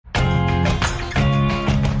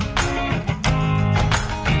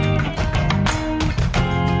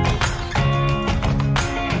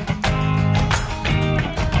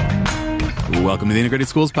Welcome to the Integrated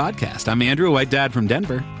Schools Podcast. I'm Andrew, a white dad from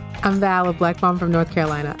Denver. I'm Val, a black mom from North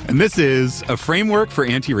Carolina. And this is a framework for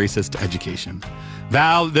anti-racist education.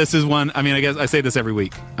 Val, this is one, I guess I say this every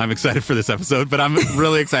week. I'm excited for this episode, but I'm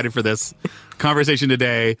really excited for this conversation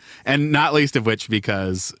today, and not least of which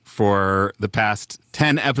because for the past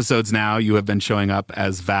 10 episodes now, you have been showing up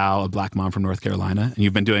as Val, a black mom from North Carolina, and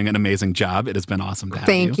you've been doing an amazing job. It has been awesome to have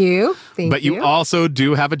you. Thank you. But you also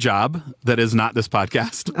do have a job that is not this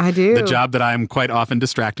podcast. I do. The job that I'm quite often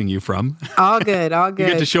distracting you from. All good, all good.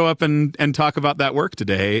 You get to show up and talk about that work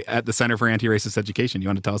today at the Center for Antiracist Education. You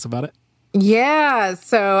want to tell us about it? Yeah,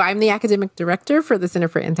 so I'm the academic director for the Center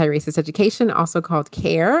for Antiracist Education, also called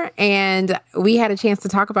CARE, and we had a chance to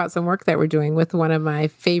talk about some work that we're doing with one of my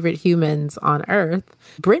favorite humans on earth,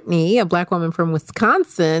 Brittany, a black woman from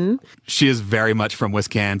Wisconsin. She is very much from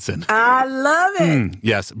Wisconsin. I love it.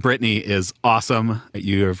 Yes, Brittany is awesome.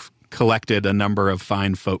 You have collected a number of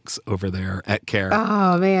fine folks over there at CARE.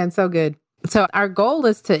 Oh, man, so good. So our goal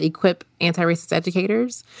is to equip anti-racist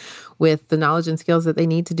educators with the knowledge and skills that they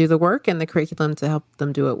need to do the work and the curriculum to help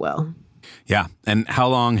them do it well. Yeah. And how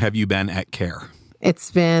long have you been at CARE? It's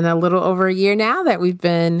been a little over a year now that we've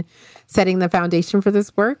been setting the foundation for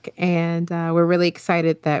this work. And we're really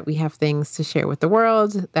excited that we have things to share with the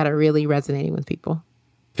world that are really resonating with people.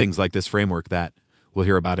 Things like this framework that we'll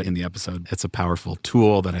hear about it in the episode. It's a powerful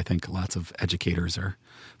tool that I think lots of educators are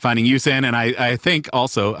finding use in. And I think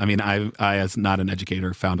also, I as not an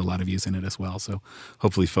educator, found a lot of use in it as well. So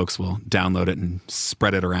hopefully folks will download it and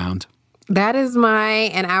spread it around. That is my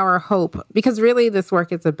and our hope, because really this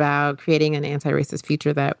work is about creating an anti-racist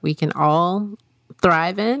future that we can all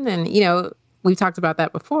thrive in. And, we've talked about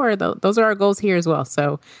that before. Those are our goals here as well.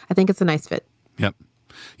 So I think it's a nice fit. Yep.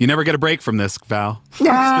 You never get a break from this, Val. It's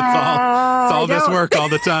all this work all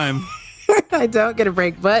the time. I don't get a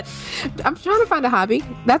break, but I'm trying to find a hobby.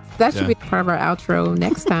 That should be part of our outro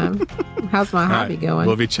next time. How's my hobby going?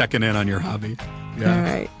 We'll be checking in on your hobby. Yeah. All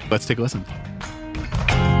right. Let's take a listen.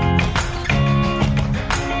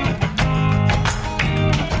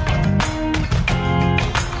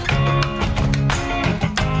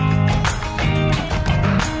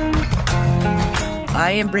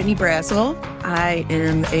 I am Brittany Brazel. I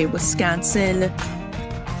am a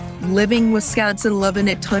living Wisconsin, loving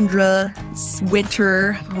it, tundra,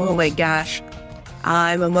 winter. Oh my gosh.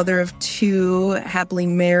 I'm a mother of two, happily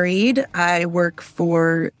married. I work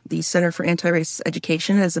for the Center for Antiracist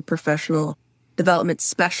Education as a professional development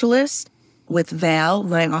specialist with Val,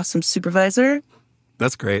 my awesome supervisor.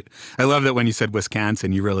 That's great. I love that when you said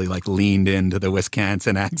Wisconsin, you really leaned into the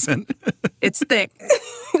Wisconsin accent. It's thick.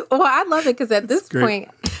 Well, I love it because at this point,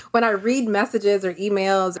 when I read messages or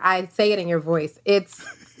emails, I say it in your voice.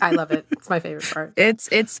 I love it. It's my favorite part.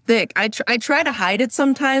 It's thick. I try to hide it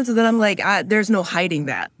sometimes, and then I'm like, there's no hiding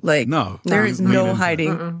that. There is no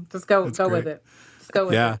hiding. Just go with it. Just go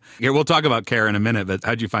with it. Yeah, we'll talk about CARE in a minute, but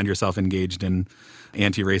how'd you find yourself engaged in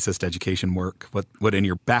anti-racist education work? What in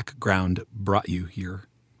your background brought you here?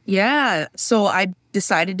 Yeah, so I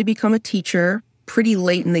decided to become a teacher pretty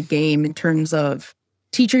late in the game in terms of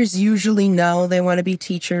teachers usually know they want to be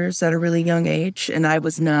teachers at a really young age, and I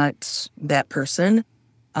was not that person.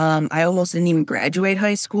 I almost didn't even graduate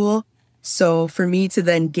high school. So for me to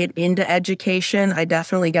then get into education, I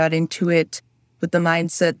definitely got into it with the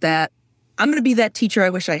mindset that I'm going to be that teacher I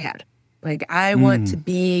wish I had. I want to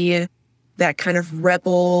be that kind of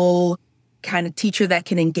rebel kind of teacher that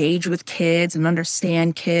can engage with kids and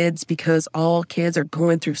understand kids because all kids are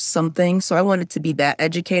going through something. So I wanted to be that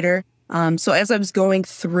educator. So as I was going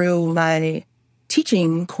through my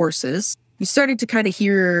teaching courses, you started to kind of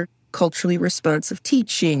hear culturally responsive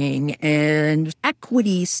teaching and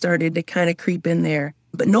equity started to kind of creep in there.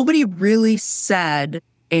 But nobody really said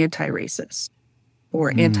anti-racist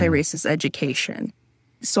or anti-racist education.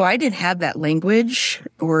 So I didn't have that language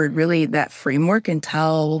or really that framework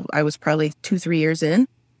until I was probably 2-3 years in,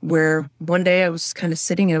 where one day I was kind of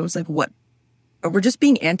sitting and I was like, what? We're just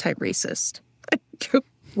being anti-racist.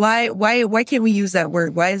 Why can't we use that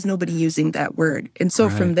word? Why is nobody using that word? And so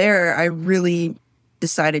from there, I really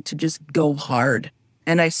decided to just go hard.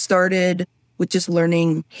 And I started with just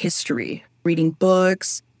learning history, reading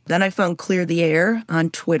books. Then I found Clear the Air on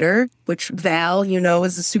Twitter, which Val,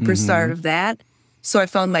 is a superstar of that. So I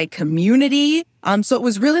found my community. So it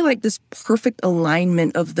was really this perfect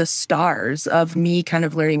alignment of the stars of me kind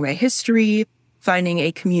of learning my history, finding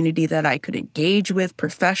a community that I could engage with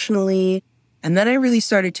professionally. And then I really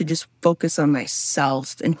started to just focus on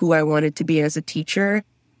myself and who I wanted to be as a teacher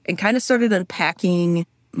and kind of started unpacking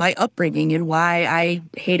my upbringing and why I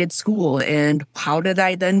hated school and how did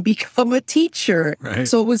I then become a teacher. Right.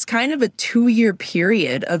 So it was kind of a 2-year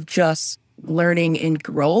period of just learning and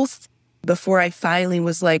growth before I finally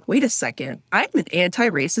was like, wait a second, I'm an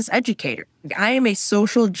anti-racist educator. I am a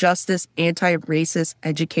social justice anti-racist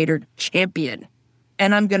educator champion,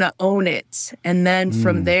 and I'm going to own it. And then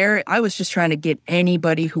from there, I was just trying to get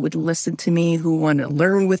anybody who would listen to me, who wanted to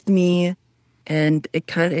learn with me. And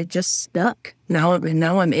it just stuck. Now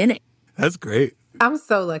I'm in it. That's great. I'm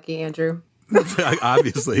so lucky, Andrew.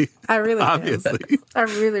 Obviously. I really Obviously. am. I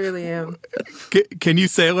really, really am. Can you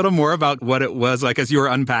say a little more about what it was like as you were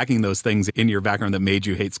unpacking those things in your background that made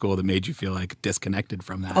you hate school, that made you feel like disconnected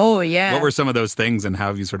from that? Oh, yeah. What were some of those things and how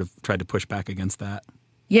have you sort of tried to push back against that?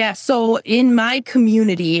 Yeah, so in my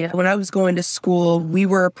community, when I was going to school, we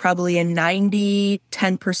were probably a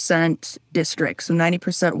 10% district. So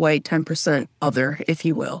 90% white, 10% other, if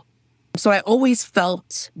you will. So I always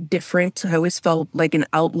felt different. I always felt like an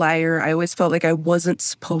outlier. I always felt like I wasn't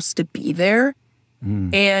supposed to be there.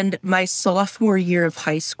 And my sophomore year of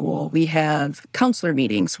high school, we have counselor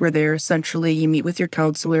meetings where they're essentially, you meet with your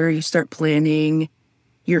counselor, you start planning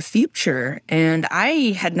your future. And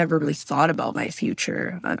I had never really thought about my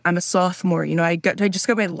future. I'm a sophomore, I just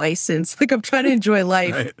got my license. Like I'm trying to enjoy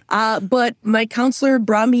life. Right. But my counselor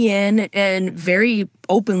brought me in and very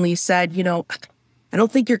openly said, I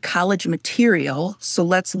don't think you're college material, so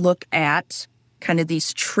let's look at kind of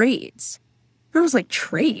these trades. I was like,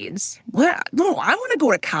 trades? What? No, I want to go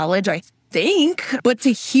to college, I think. But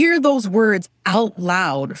to hear those words out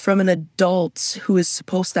loud from an adult who is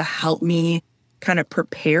supposed to help me kind of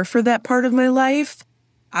prepare for that part of my life,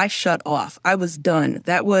 I shut off. I was done.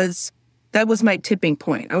 That was my tipping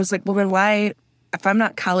point. I was like, well, then why, if I'm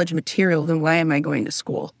not college material, then why am I going to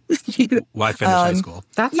school? Why finish high school?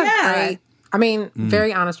 That's a great...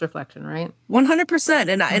 very honest reflection, right? 100%.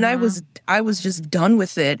 And I was just done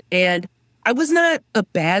with it. And I was not a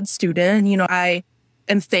bad student. I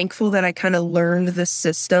am thankful that I kind of learned the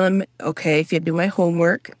system. Okay, if you do my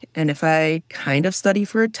homework and if I kind of study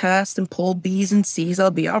for a test and pull B's and C's, I'll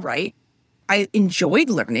be all right. I enjoyed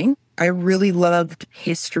learning. I really loved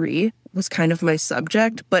history. It was kind of my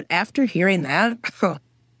subject. But after hearing that,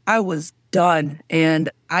 I was done. And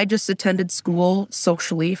I just attended school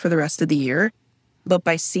socially for the rest of the year. But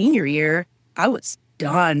by senior year, I was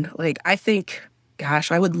done. Like, I think,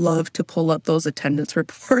 gosh, I would love to pull up those attendance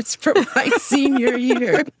reports from my senior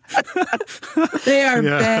year. They are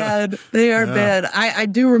bad. They are bad. I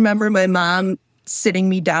do remember my mom sitting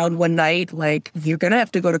me down one night, like, you're going to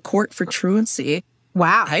have to go to court for truancy.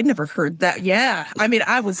 Wow. I'd never heard that. Yeah. I mean,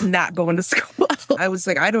 I was not going to school. I was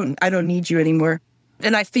like, I don't need you anymore.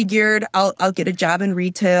 And I figured I'll get a job in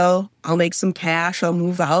retail, I'll make some cash, I'll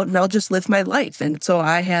move out, and I'll just live my life. And so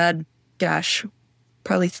I had,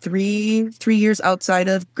 probably three years outside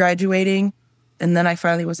of graduating. And then I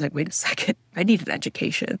finally was like, wait a second, I need an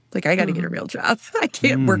education. Like, I got to get a real job. I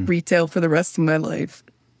can't work retail for the rest of my life.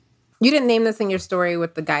 You didn't name this in your story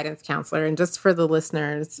with the guidance counselor. And just for the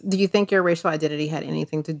listeners, do you think your racial identity had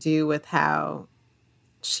anything to do with how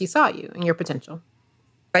she saw you and your potential?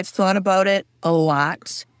 I've thought about it a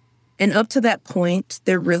lot. And up to that point,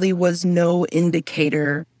 there really was no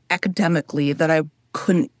indicator academically that I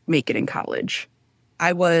couldn't make it in college.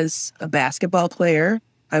 I was a basketball player.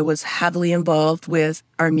 I was heavily involved with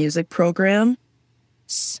our music program.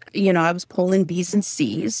 I was pulling B's and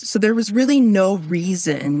C's. So there was really no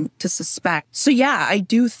reason to suspect. So yeah, I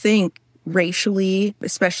do think racially,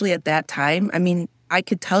 especially at that time, I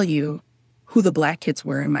could tell you who the Black kids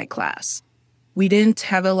were in my class. We didn't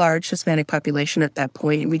have a large Hispanic population at that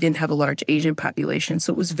point, and we didn't have a large Asian population.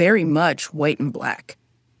 So it was very much white and Black.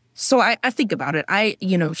 So I think about it.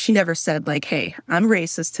 She never said like, hey, I'm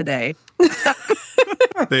racist today.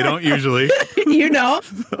 They don't usually.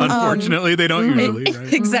 Unfortunately, they don't usually.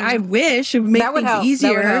 Right? Exactly. I wish it would make things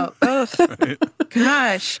easier. Right.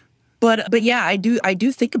 Gosh. But yeah, I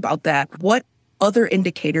do think about that. What other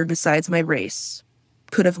indicator besides my race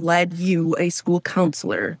could have led you, a school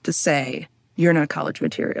counselor, to say, you're not college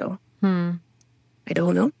material? I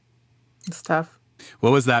don't know. It's tough.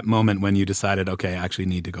 What was that moment when you decided, okay, I actually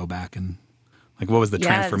need to go back? And what was the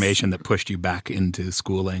transformation that pushed you back into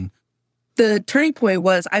schooling? The turning point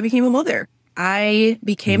was I became a mother. I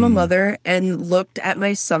became a mother and looked at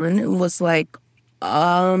my son and was like,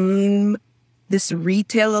 this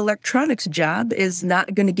retail electronics job is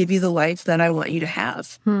not going to give you the life that I want you to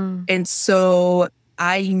have. And so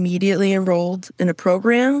I immediately enrolled in a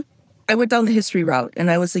program. I went down the history route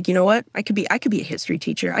and I was like, you know what? I could be a history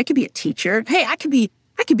teacher. I could be a teacher. Hey, I could be,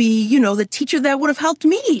 the teacher that would have helped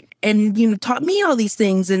me and, taught me all these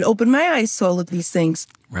things and opened my eyes to all of these things.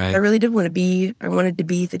 Right. I really did want to be, I wanted to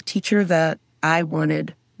be the teacher that I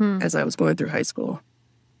wanted as I was going through high school.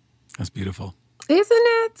 That's beautiful. Isn't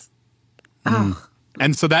it?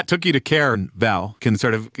 And so that took you to CARE. Val can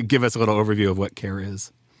sort of give us a little overview of what CARE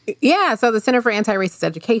is. Yeah, so the Center for Antiracist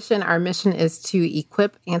Education, our mission is to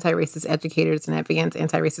equip anti-racist educators and advance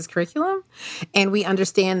anti-racist curriculum. And we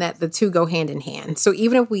understand that the two go hand in hand. So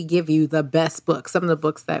even if we give you the best books, some of the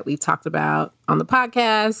books that we've talked about on the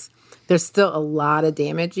podcast, there's still a lot of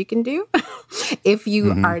damage you can do if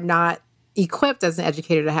you are not equipped as an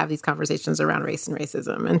educator to have these conversations around race and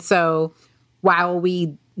racism. And so while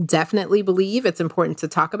we definitely believe it's important to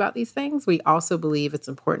talk about these things, we also believe it's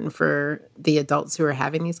important for the adults who are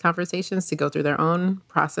having these conversations to go through their own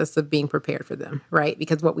process of being prepared for them, right?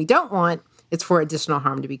 Because what we don't want is for additional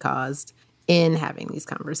harm to be caused in having these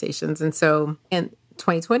conversations. And so in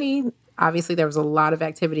 2020, obviously there was a lot of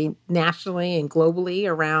activity nationally and globally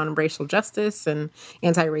around racial justice and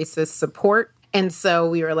anti-racist support. And so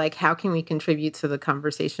we were like, how can we contribute to the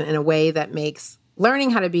conversation in a way that makes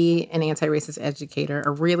learning how to be an anti-racist educator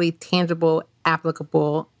a really tangible,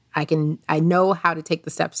 applicable, I know how to take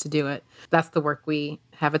the steps to do it. That's the work we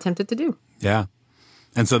have attempted to do. Yeah.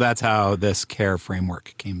 And so that's how this CARE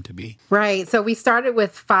framework came to be. Right. So we started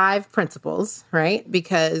with 5 principles, right?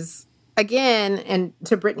 Because again, and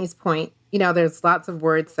to Brittany's point, there's lots of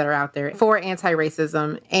words that are out there for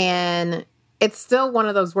anti-racism, and it's still one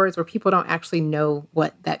of those words where people don't actually know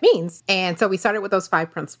what that means. And so we started with those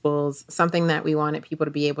 5 principles, something that we wanted people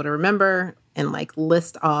to be able to remember and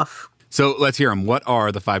list off. So let's hear them. What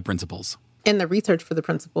are the 5 principles? In the research for the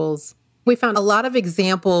principles, we found a lot of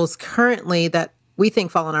examples currently that we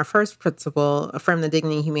think fall on our first principle, affirm the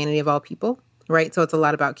dignity and humanity of all people, right? So it's a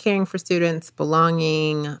lot about caring for students,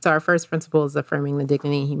 belonging. So our first principle is affirming the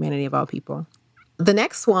dignity and humanity of all people. The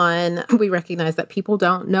next one, we recognize that people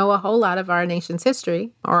don't know a whole lot of our nation's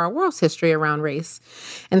history or our world's history around race.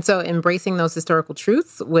 And so embracing those historical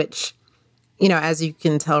truths, which, as you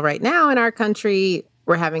can tell right now in our country,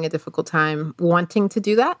 we're having a difficult time wanting to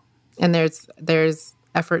do that. And there's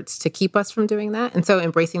efforts to keep us from doing that. And so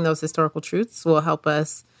embracing those historical truths will help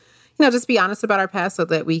us, just be honest about our past so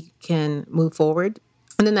that we can move forward.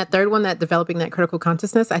 And then that third one, that developing that critical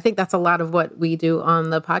consciousness, I think that's a lot of what we do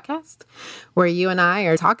on the podcast, where you and I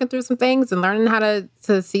are talking through some things and learning how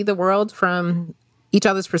to see the world from each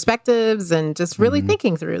other's perspectives and just really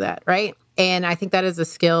thinking through that, right? And I think that is a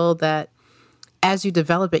skill that as you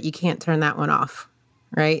develop it, you can't turn that one off,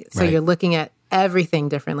 right? So you're looking at everything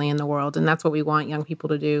differently in the world, and that's what we want young people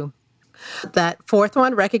to do. That fourth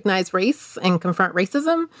one, recognize race and confront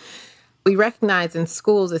racism. We recognize in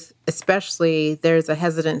schools, especially, there's a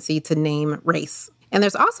hesitancy to name race. And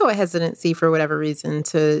there's also a hesitancy, for whatever reason,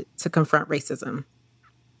 to confront racism.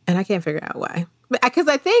 And I can't figure out why. Because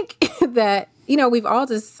I think that, we've all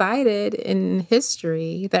decided in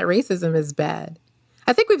history that racism is bad.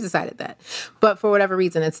 I think we've decided that. But for whatever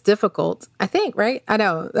reason, it's difficult. I think, right? I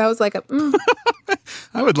know. That was like a...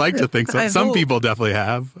 I would like to think so. Some people definitely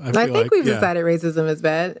have. I think we've decided racism is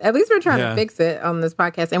bad. At least we're trying to fix it on this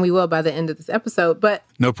podcast, and we will by the end of this episode. But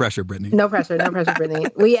no pressure, Brittany. No pressure, Brittany.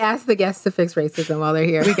 We asked the guests to fix racism while they're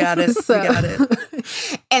here. We got it. We got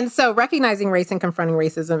it. And so recognizing race and confronting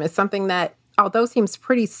racism is something that, although seems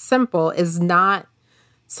pretty simple, is not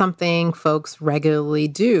something folks regularly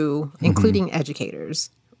do, including educators,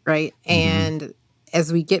 right? And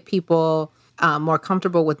as we get people more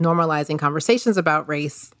comfortable with normalizing conversations about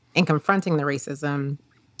race and confronting the racism,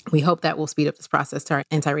 we hope that will speed up this process to our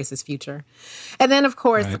anti-racist future. And then, of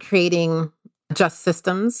course, creating just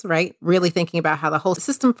systems, right? Really thinking about how the whole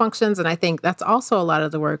system functions. And I think that's also a lot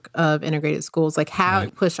of the work of integrated schools, like how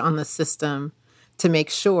to push on the system to make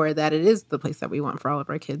sure that it is the place that we want for all of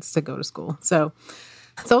our kids to go to school. So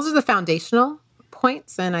those are the foundational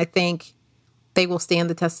points, and I think they will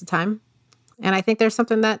stand the test of time. And I think there's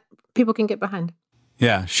something that people can get behind.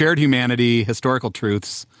 Yeah. Shared humanity, historical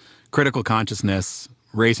truths, critical consciousness,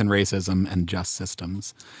 race and racism, and just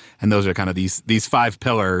systems. And those are kind of these 5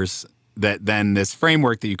 pillars that then this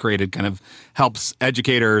framework that you created kind of helps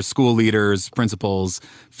educators, school leaders, principals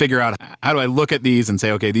figure out, how do I look at these and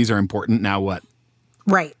say, okay, these are important. Now what?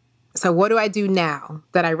 Right. So what do I do now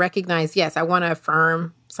that I recognize, yes, I want to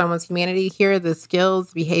affirm someone's humanity? Here are the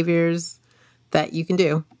skills, behaviors that you can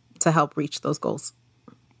do to help reach those goals.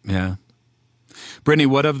 Yeah. Brittany,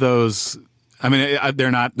 what of those, I mean, they're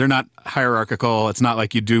not hierarchical. It's not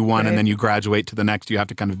like you do one and then you graduate to the next. You have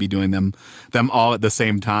to kind of be doing them all at the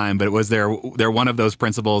same time. But was there one of those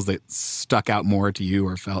principles that stuck out more to you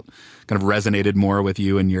or felt kind of resonated more with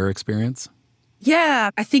you in your experience? Yeah,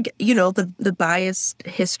 I think, the biased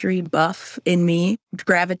history buff in me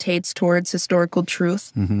gravitates towards historical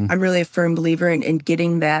truth. I'm really a firm believer in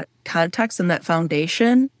getting that context and that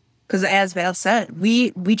foundation. Because as Val said,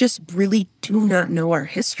 we just really do not know our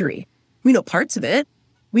history. We know parts of it.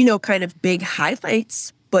 We know kind of big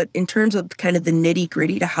highlights, but in terms of kind of the nitty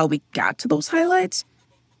gritty to how we got to those highlights,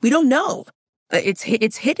 we don't know. It's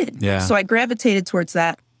hidden. Yeah. So I gravitated towards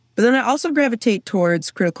that. But then I also gravitate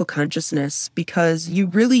towards critical consciousness, because you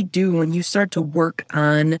really do, when you start to work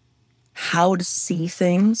on how to see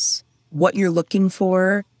things, what you're looking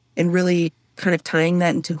for, and really kind of tying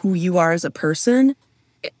that into who you are as a person,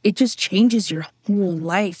 it just changes your whole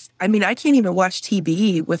life. I mean, I can't even watch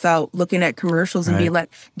TV without looking at commercials and being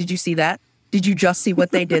like, did you see that? Did you just see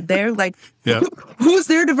what they did there? Like, who's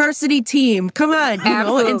their diversity team? Come on.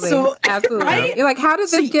 Absolutely. And so, absolutely. Right? You're like, how did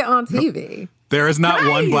this get on TV? There is not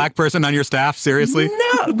one Black person on your staff, seriously?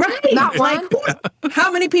 No, right. Not one.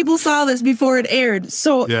 How many people saw this before it aired?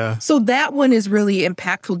 So that one is really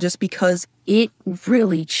impactful just because it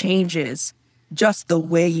really changes just the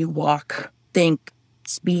way you walk, think,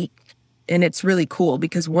 speak. And it's really cool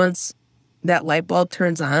because once that light bulb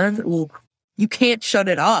turns on, you can't shut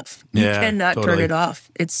it off. You cannot turn it off.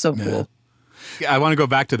 It's so cool. I want to go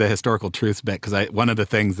back to the historical truths bit because one of the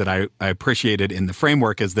things that I appreciated in the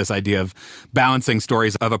framework is this idea of balancing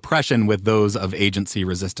stories of oppression with those of agency,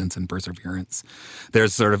 resistance, and perseverance.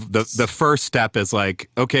 There's sort of the first step is like,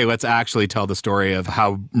 okay, let's actually tell the story of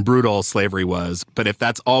how brutal slavery was. But if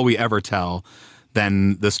that's all we ever tell,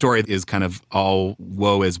 then the story is kind of all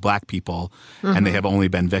woe is Black people, and they have only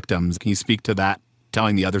been victims. Can you speak to that,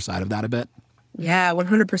 telling the other side of that a bit? Yeah,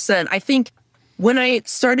 100%. I think when I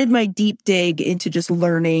started my deep dig into just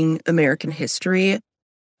learning American history,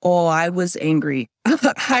 I was angry.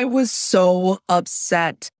 I was so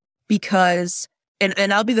upset because,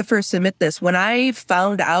 and I'll be the first to admit this, when I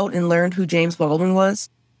found out and learned who James Baldwin was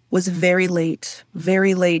very late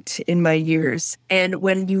in my years. And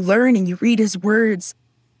when you learn and you read his words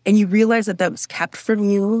and you realize that was kept from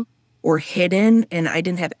you or hidden, and I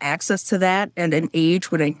didn't have access to that at an age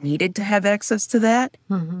when I needed to have access to that,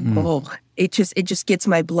 it just gets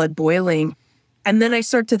my blood boiling. And then I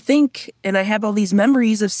start to think, and I have all these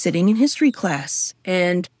memories of sitting in history class.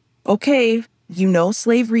 And, okay,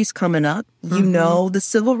 slavery's coming up. The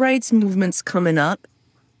civil rights movement's coming up.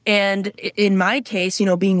 And in my case,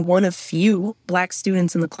 being one of few Black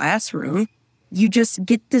students in the classroom, you just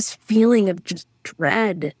get this feeling of just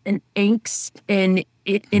dread and angst, and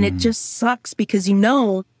it just sucks because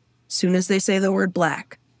as soon as they say the word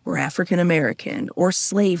Black or African American or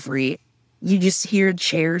slavery, you just hear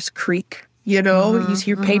chairs creak, you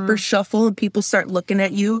hear paper shuffle, and people start looking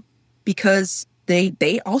at you because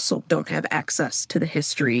they also don't have access to the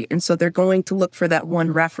history, and so they're going to look for that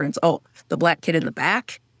one reference. Oh, the Black kid in the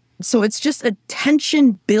back. So it's just a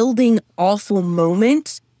tension building awful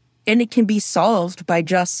moment, and it can be solved by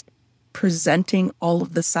just presenting all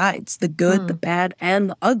of the sides, the good, the bad, and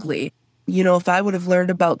the ugly. If I would have learned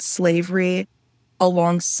about slavery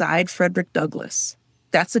alongside Frederick Douglass,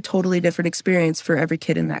 that's a totally different experience for every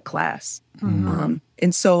kid in that class.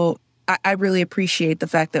 And so I really appreciate the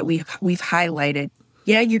fact that we've highlighted,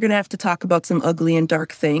 you're going to have to talk about some ugly and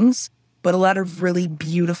dark things, but a lot of really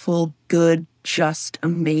beautiful, good, just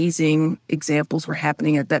amazing examples were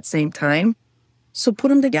happening at that same time. So put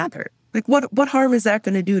them together. Like, what harm is that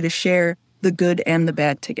going to do to share the good and the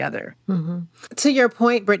bad together? To your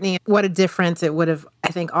point, Brittany, what a difference it would have, I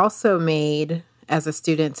think, also made as a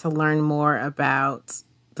student to learn more about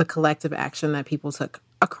the collective action that people took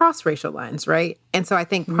across racial lines, right? And so I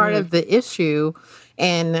think part of the issue,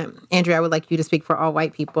 and Andrew, I would like you to speak for all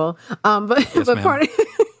white people, but part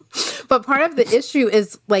of the issue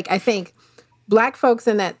is, like, I think Black folks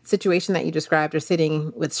in that situation that you described are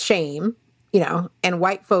sitting with shame, and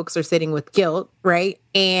white folks are sitting with guilt, right?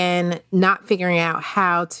 And not figuring out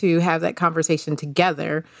how to have that conversation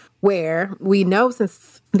together, where we know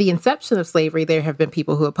since the inception of slavery, there have been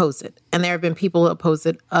people who oppose it. And there have been people who oppose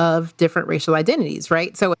it of different racial identities,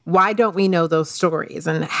 right? So why don't we know those stories?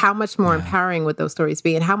 And how much more empowering would those stories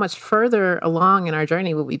be? And how much further along in our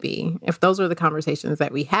journey would we be if those were the conversations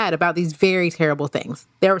that we had about these very terrible things?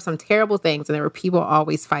 There were some terrible things, and there were people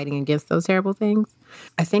always fighting against those terrible things.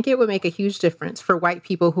 I think it would make a huge difference for white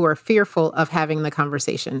people who are fearful of having the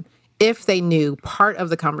conversation if they knew part of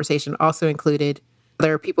the conversation also included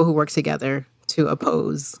there are people who work together to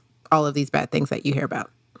oppose all of these bad things that you hear about.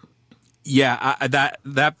 Yeah,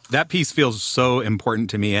 that piece feels so important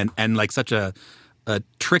to me, and like such a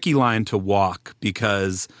tricky line to walk,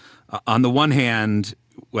 because on the one hand,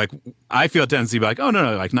 like I feel a tendency to be like, oh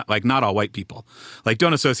no, not all white people. Like,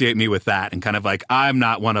 don't associate me with that, and kind of like I'm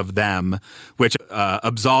not one of them, which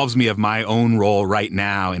absolves me of my own role right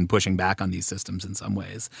now in pushing back on these systems in some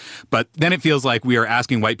ways. But then it feels like we are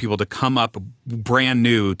asking white people to come up brand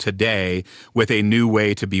new today with a new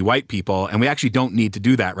way to be white people, and we actually don't need to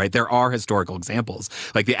do that, right? There are historical examples.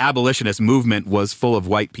 Like the abolitionist movement was full of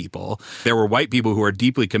white people. There were white people who are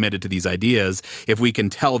deeply committed to these ideas. If we can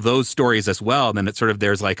tell those stories as well, then it's sort of,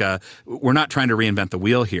 there's like we're not trying to reinvent the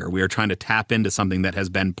wheel here. We are trying to tap into something that has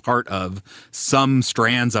been part of some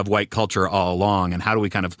strands of white culture all along. And how do we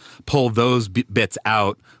kind of pull those bits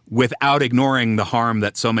out without ignoring the harm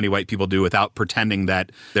that so many white people do, without pretending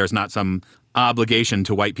that there's not some obligation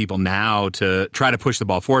to white people now to try to push the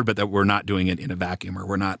ball forward, but that we're not doing it in a vacuum, or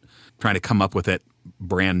we're not trying to come up with it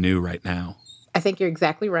brand new right now. I think you're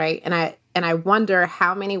exactly right. And I wonder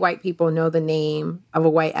how many white people know the name of a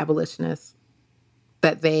white abolitionist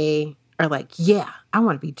that they are like, yeah, I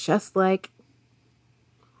want to be just like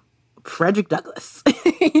Frederick Douglass,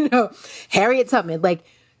 Harriet Tubman. Like,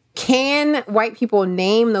 can white people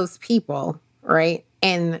name those people, right?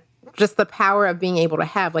 And just the power of being able to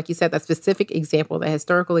have, like you said, that specific example, the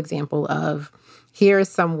historical example of, here is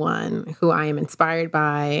someone who I am inspired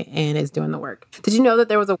by and is doing the work. Did you know that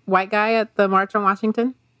there was a white guy at the March on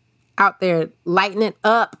Washington out there lighting it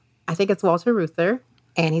up? I think it's Walter Reuther.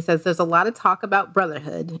 And he says there's a lot of talk about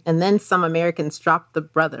brotherhood, and then some Americans drop the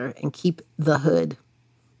brother and keep the hood.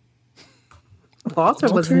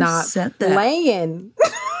 Walter was not playing.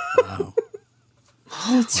 Wow.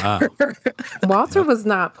 Walter was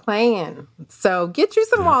not playing. So get you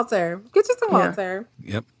some Walter. Get you some Walter.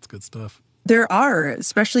 Yep, it's good stuff. There are,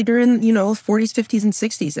 especially during, 40s, 50s, and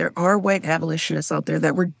 60s, there are white abolitionists out there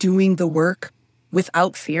that were doing the work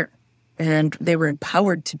without fear. And they were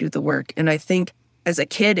empowered to do the work. And I think as a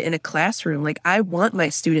kid in a classroom, like, I want my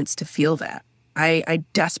students to feel that. I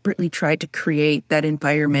desperately tried to create that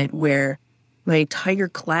environment where my entire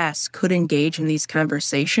class could engage in these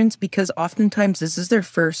conversations, because oftentimes this is their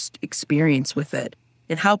first experience with it.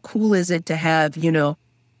 And how cool is it to have,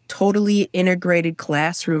 totally integrated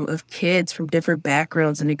classroom of kids from different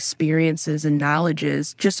backgrounds and experiences and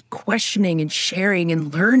knowledges, just questioning and sharing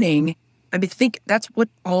and learning. I think that's what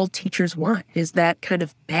all teachers want, is that kind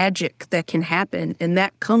of magic that can happen. And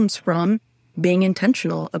that comes from being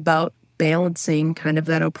intentional about balancing kind of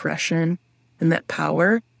that oppression and that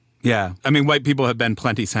power. Yeah. I mean, white people have been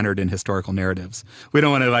plenty centered in historical narratives. We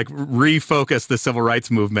don't want to refocus the civil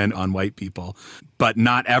rights movement on white people, but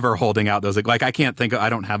not ever holding out those, like I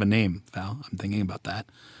don't have a name, Val. I'm thinking about that.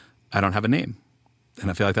 I don't have a name.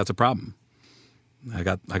 And I feel like that's a problem. I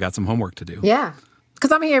got some homework to do. Yeah.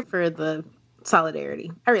 Because I'm here for the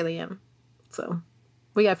solidarity. I really am. So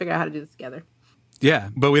we got to figure out how to do this together. Yeah.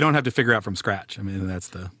 But we don't have to figure out from scratch. I mean, that's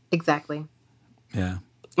the... Exactly. Yeah.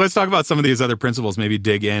 Let's talk about some of these other principles, maybe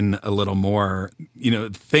dig in a little more,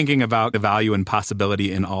 thinking about the value and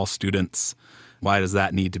possibility in all students. Why does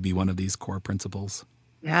that need to be one of these core principles?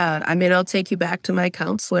 Yeah, I'll take you back to my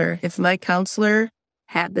counselor. If my counselor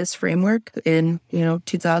had this framework in,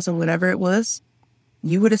 2000, whatever it was,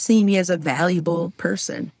 you would have seen me as a valuable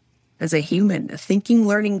person, as a human, a thinking,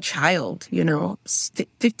 learning child,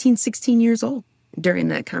 15, 16 years old during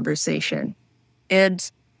that conversation. And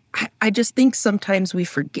I just think sometimes we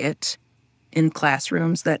forget in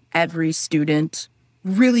classrooms that every student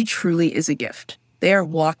really, truly is a gift. They are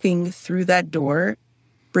walking through that door,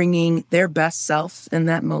 bringing their best self in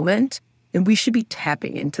that moment, and we should be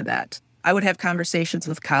tapping into that. I would have conversations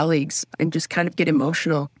with colleagues and just kind of get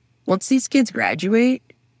emotional. Once these kids graduate,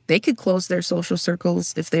 they could close their social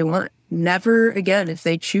circles if they want. Never again, if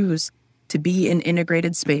they choose to be in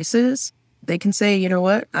integrated spaces, they can say, you know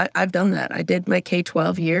what, I've done that. I did my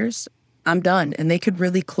K-12 years. I'm done. And they could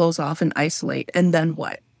really close off and isolate. And then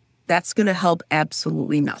what? That's going to help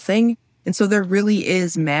absolutely nothing. And so there really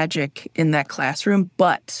is magic in that classroom,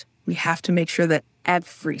 but we have to make sure that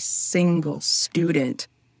every single student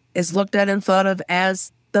is looked at and thought of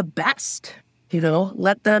as the best.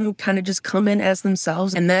 Let them kind of just come in as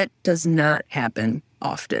themselves. And that does not happen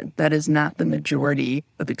often. That is not the majority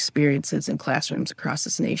of experiences in classrooms across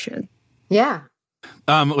this nation. Yeah.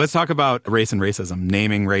 Let's talk about race and racism,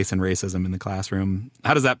 naming race and racism in the classroom.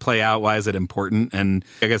 How does that play out? Why is it important? And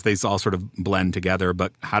I guess they all sort of blend together,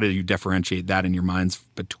 but how do you differentiate that in your minds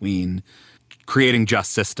between creating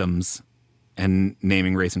just systems and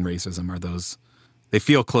naming race and racism? They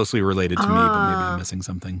feel closely related to me, but maybe I'm missing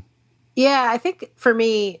something. Yeah, I think for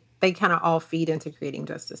me, they kind of all feed into creating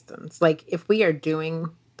just systems. Like, if we are doing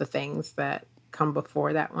the things that come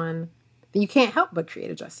before that one, then you can't help but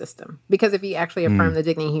create a just system. Because if you actually affirm the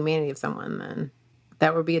dignity and humanity of someone, then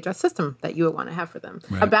that would be a just system that you would want to have for them.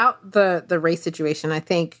 Right. About the race situation, I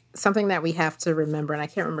think something that we have to remember, and I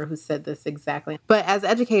can't remember who said this exactly, but as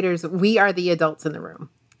educators, we are the adults in the room,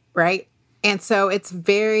 right? And so it's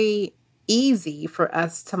very easy for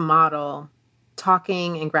us to model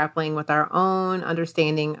talking and grappling with our own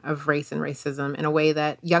understanding of race and racism in a way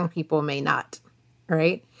that young people may not,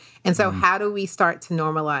 right? And so how do we start to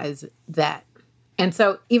normalize that? And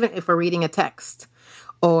so even if we're reading a text,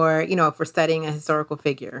 or, you know, if we're studying a historical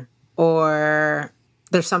figure, or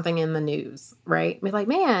there's something in the news, right? Be like,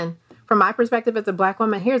 man, from my perspective as a Black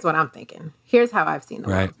woman, here's what I'm thinking. Here's how I've seen the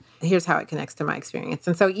world. Here's how it connects to my experience.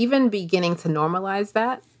 And so even beginning to normalize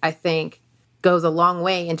that, I think, goes a long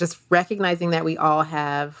way in just recognizing that we all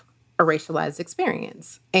have a racialized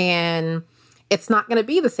experience. And it's not going to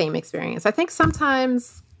be the same experience. I think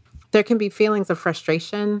sometimes there can be feelings of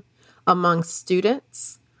frustration among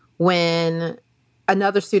students when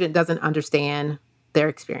another student doesn't understand their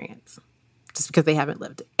experience just because they haven't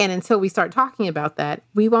lived it. And until we start talking about that,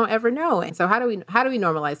 we won't ever know. And so how do we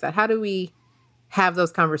normalize that? How do we have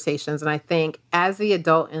those conversations? And I think as the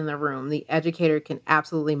adult in the room, the educator can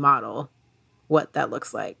absolutely model what that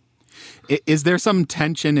looks like. Is there some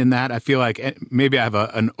tension in that? I feel like maybe I have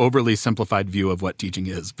an overly simplified view of what teaching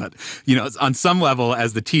is, but you know, on some level,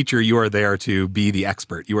 as the teacher, you are there to be the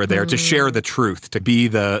expert. You are there to share the truth, to be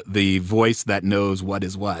the voice that knows what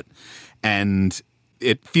is what. And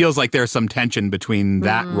it feels like there's some tension between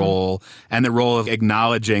that role and the role of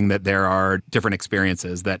acknowledging that there are different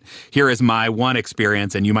experiences, that here is my one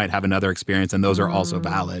experience and you might have another experience, and those are also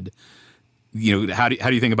valid. You know, how do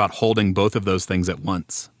you think about holding both of those things at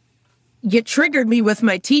once? You triggered me with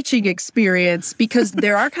my teaching experience, because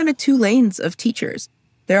there are kind of two lanes of teachers.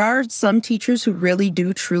 There are some teachers who really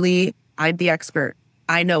do truly, I'm the expert.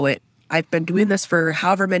 I know it. I've been doing this for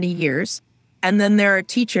however many years. And then there are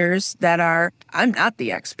teachers that are, I'm not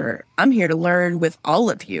the expert. I'm here to learn with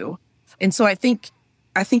all of you. And so I think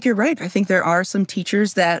you're right. I think there are some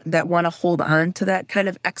teachers that want to hold on to that kind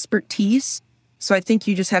of expertise. So I think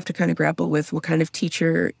you just have to kind of grapple with what kind of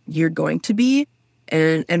teacher you're going to be.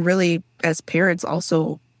 And really, as parents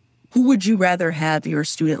also, who would you rather have your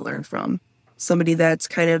student learn from? Somebody that's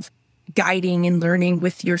kind of guiding and learning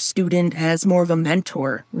with your student as more of a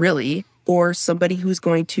mentor, really, or somebody who's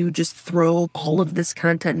going to just throw all of this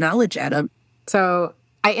content knowledge at them. So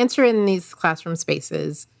I enter in these classroom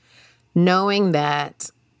spaces knowing that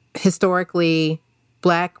historically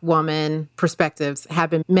Black woman perspectives have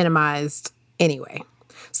been minimized anyway.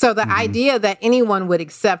 So the idea that anyone would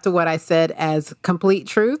accept what I said as complete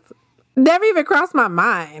truth never even crossed my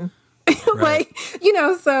mind. Like, you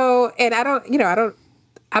know, so, and I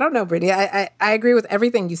don't know, Brittany. I agree with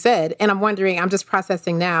everything you said. And I'm wondering, I'm just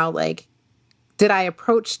processing now, like, did I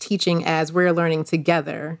approach teaching as we're learning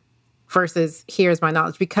together versus here's my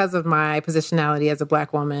knowledge because of my positionality as a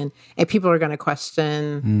Black woman, and people are going to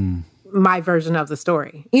question my version of the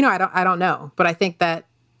story? You know, I don't know, but I think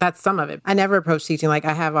that's some of it. I never approach teaching like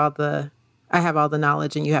I have all the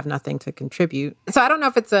knowledge and you have nothing to contribute. So I don't know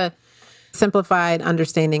if it's a simplified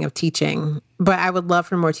understanding of teaching, but I would love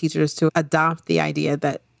for more teachers to adopt the idea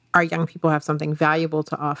that our young people have something valuable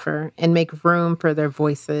to offer and make room for their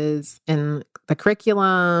voices in the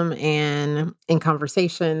curriculum and in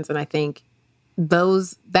conversations. And I think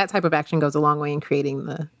that type of action goes a long way in creating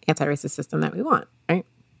the anti-racist system that we want, right?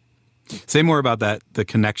 Say more about that, the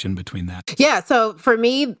connection between that. Yeah. So for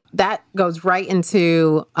me, that goes right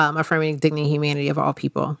into affirming dignity and humanity of all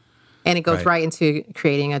people. And it goes right into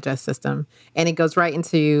creating a just system. And it goes right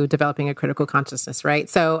into developing a critical consciousness, right?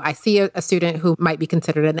 So I see a student who might be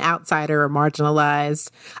considered an outsider or marginalized.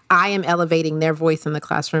 I am elevating their voice in the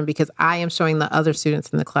classroom because I am showing the other students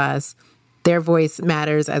in the class their voice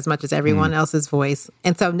matters as much as everyone else's voice.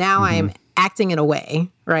 And so now I am acting in a way,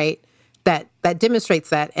 right, that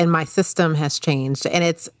demonstrates that, and my system has changed. And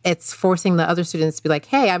it's forcing the other students to be like,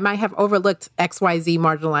 hey, I might have overlooked XYZ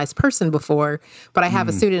marginalized person before, but I have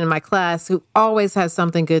a student in my class who always has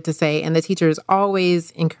something good to say, and the teacher is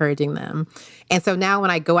always encouraging them. And so now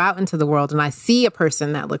when I go out into the world and I see a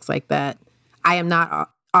person that looks like that, I am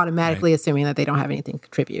not automatically assuming that they don't have anything to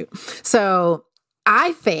contribute. So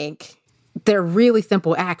I think they're really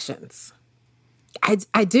simple actions.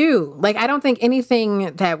 I do. Like, I don't think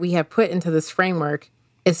anything that we have put into this framework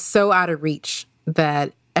is so out of reach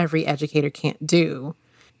that every educator can't do.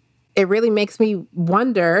 It really makes me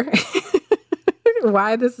wonder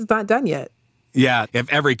why this is not done yet. Yeah.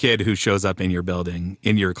 If every kid who shows up in your building,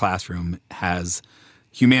 in your classroom, has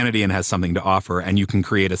humanity and has something to offer, and you can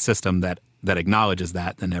create a system that acknowledges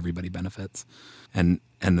that, then everybody benefits. And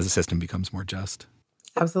the system becomes more just.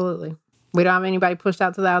 Absolutely. We don't have anybody pushed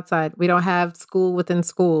out to the outside. We don't have school within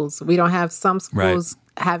schools. We don't have some schools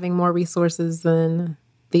having more resources than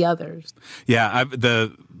the others. Yeah,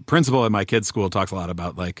 the principal at my kids' school talks a lot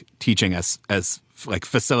about like teaching as like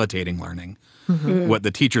facilitating learning. Mm-hmm. What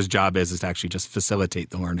the teacher's job is to actually just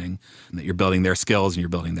facilitate the learning, and that you're building their skills and you're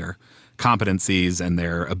building their competencies and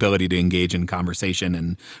their ability to engage in conversation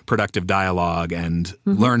and productive dialogue and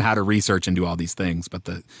learn how to research and do all these things. But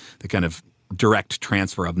the kind of direct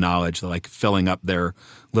transfer of knowledge, like filling up their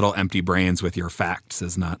little empty brains with your facts,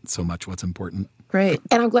 is not so much what's important. Right.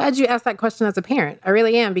 And I'm glad you asked that question as a parent. I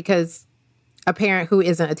really am, because a parent who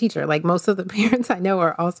isn't a teacher, like most of the parents I know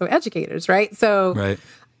are also educators, right? So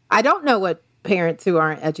I don't know what parents who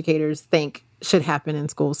aren't educators think should happen in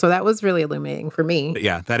school. So that was really illuminating for me.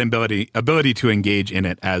 Yeah, that ability to engage in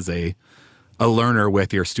it as a learner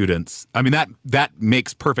with your students. I mean, that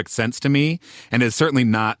makes perfect sense to me, and is certainly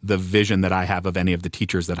not the vision that I have of any of the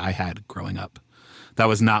teachers that I had growing up. That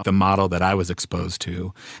was not the model that I was exposed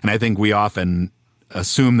to. And I think we often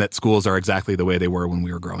assume that schools are exactly the way they were when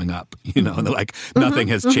we were growing up. You know, like nothing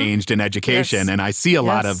has changed in education. Yes. And I see a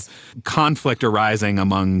lot of conflict arising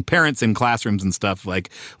among parents in classrooms and stuff like,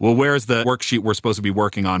 well, where's the worksheet we're supposed to be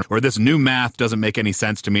working on? Or this new math doesn't make any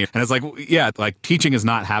sense to me. And it's like, yeah, like teaching is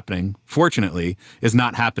not happening, fortunately, is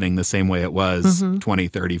not happening the same way it was 20,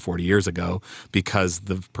 30, 40 years ago, because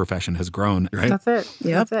the profession has grown, right? That's it.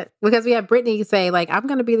 Yep. That's it. Because we have Brittany say, like, I'm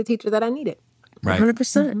going to be the teacher that I needed. Right.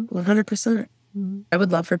 100%. 100%. I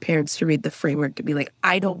would love for parents to read the framework and be like,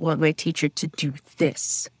 I don't want my teacher to do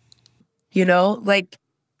this. You know, like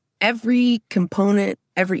every component,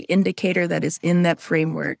 every indicator that is in that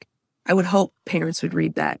framework, I would hope parents would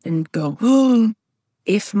read that and go,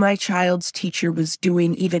 if my child's teacher was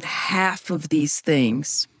doing even half of these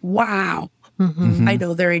things, wow, I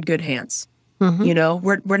know they're in good hands. You know,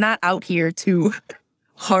 we're not out here to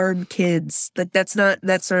harm kids. That's not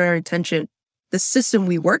our intention. The system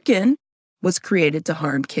we work in was created to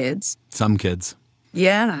harm kids. Some kids.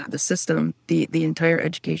 Yeah, the system, the entire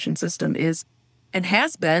education system is and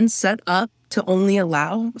has been set up to only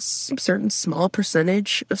allow a certain small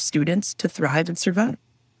percentage of students to thrive and survive.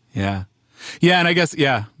 Yeah. Yeah, and I guess,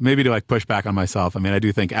 maybe to like push back on myself. I mean, I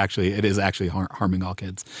do think actually it is actually harming all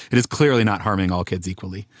kids. It is clearly not harming all kids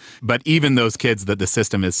equally. But even those kids that the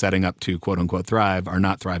system is setting up to quote unquote thrive are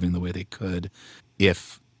not thriving the way they could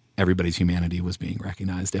if everybody's humanity was being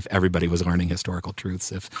recognized, if everybody was learning historical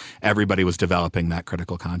truths, if everybody was developing that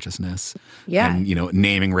critical consciousness and, you know,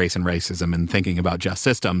 naming race and racism and thinking about just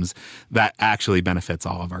systems, that actually benefits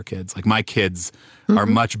all of our kids. Like my kids are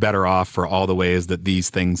much better off for all the ways that these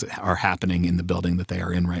things are happening in the building that they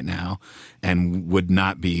are in right now, and would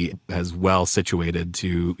not be as well situated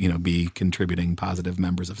to, you know, be contributing positive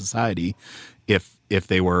members of society if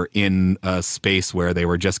they were in a space where they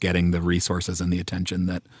were just getting the resources and the attention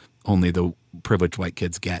that only the privileged white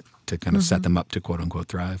kids get to kind of set them up to quote unquote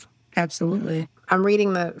thrive. Absolutely. I'm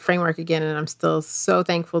reading the framework again, and I'm still so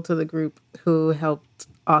thankful to the group who helped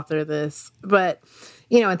author this. But,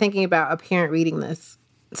 you know, in thinking about a parent reading this,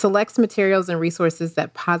 selects materials and resources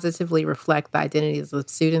that positively reflect the identities of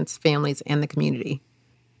students, families, and the community.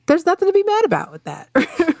 There's nothing to be mad about with that,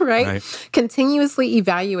 right? Continuously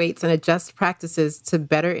evaluates and adjusts practices to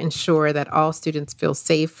better ensure that all students feel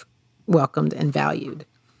safe, welcomed, and valued.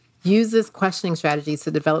 Uses questioning strategies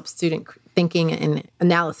to develop student thinking and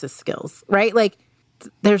analysis skills, right? Like,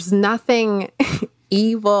 there's nothing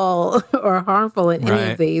evil or harmful in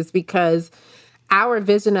any of these, because our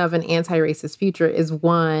vision of an anti-racist future is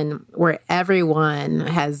one where everyone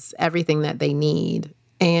has everything that they need.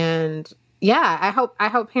 And yeah, I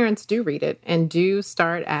hope parents do read it and do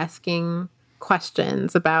start asking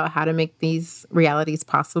questions about how to make these realities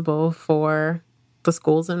possible for the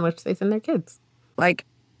schools in which they send their kids. Like,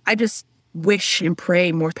 I just wish and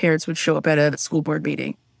pray more parents would show up at a school board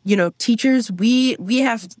meeting. You know, teachers, we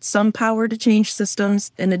have some power to change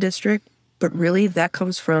systems in a district, but really that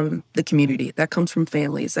comes from the community. That comes from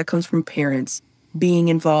families. That comes from parents being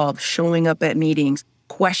involved, showing up at meetings,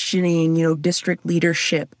 questioning, you know, district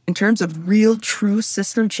leadership. In terms of real, true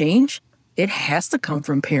system change, it has to come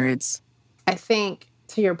from parents. I think,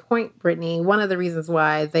 to your point, Brittany, one of the reasons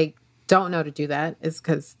why they don't know to do that is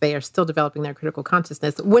because they are still developing their critical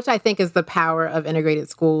consciousness, which I think is the power of integrated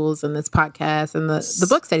schools and this podcast and the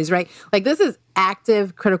book studies, right? Like, this is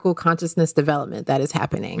active critical consciousness development that is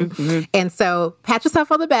happening. And so pat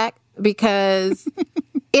yourself on the back, because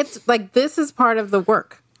it's like, this is part of the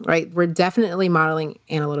work, right? We're definitely modeling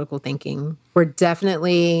analytical thinking. We're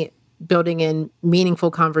definitely building in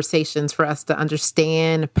meaningful conversations for us to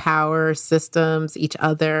understand power, systems, each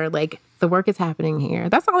other. Like, the work is happening here.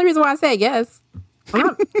 That's the only reason why I say yes.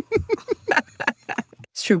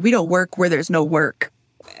 It's true. We don't work where there's no work.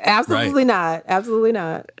 Absolutely not. Absolutely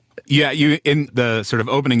not. Yeah, you in the sort of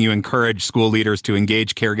opening, you encourage school leaders to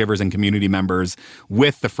engage caregivers and community members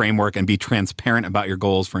with the framework and be transparent about your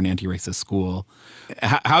goals for an anti-racist school.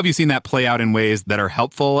 How have you seen that play out in ways that are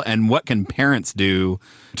helpful, and what can parents do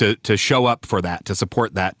to show up for that, to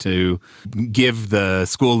support that, to give the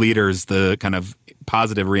school leaders the kind of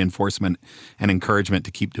positive reinforcement and encouragement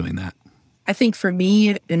to keep doing that? I think for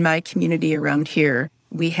me, in my community around here,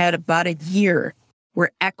 we had about a year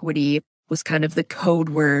where equity was kind of the code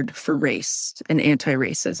word for race and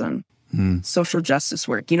anti-racism, social justice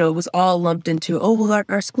work. You know, it was all lumped into, oh, well,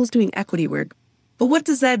 our school's doing equity work. But what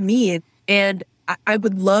does that mean? And I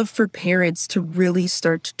would love for parents to really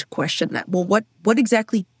start to question that. Well, what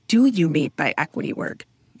exactly do you mean by equity work?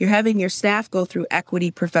 You're having your staff go through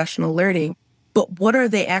equity professional learning, but what are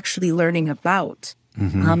they actually learning about?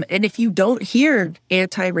 And if you don't hear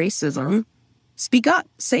anti-racism, speak up,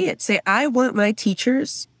 say it. Say, I want my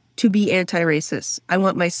teachers to be anti-racist. I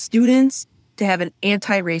want my students to have an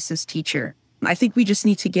anti-racist teacher. I think we just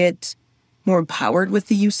need to get more empowered with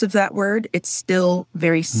the use of that word. It's still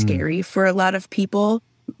very scary for a lot of people,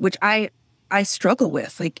 which I struggle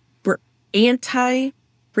with. Like, we're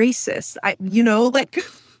anti-racist.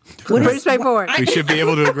 Pretty straightforward. We should be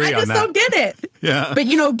able to agree on that. I just don't get it. Yeah. But,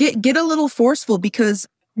 get a little forceful, because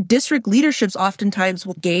district leaderships oftentimes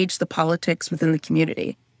will gauge the politics within the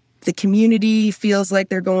community. The community feels like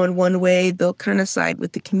they're going one way, they'll kind of side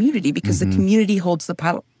with the community because the community holds the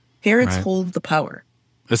power. Parents hold the power.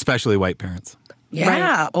 Especially white parents. Yeah.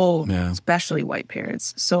 Right. Oh, Yeah. especially white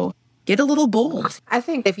parents. So get a little bold. I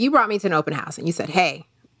think if you brought me to an open house and you said, hey,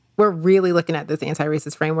 we're really looking at this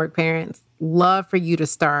anti-racist framework, parents, love for you to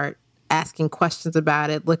start asking questions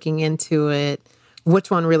about it, looking into it,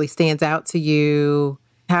 which one really stands out to you,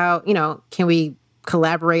 how, can we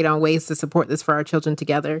collaborate on ways to support this for our children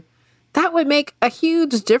together? That would make a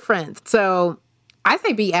huge difference. So I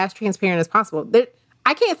say be as transparent as possible.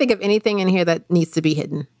 I can't think of anything in here that needs to be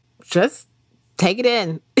hidden. Just take it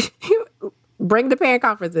in. Bring the parent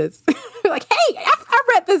conferences. Like, hey, I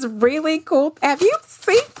read this really cool. Have you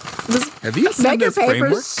seen this? Have you seen this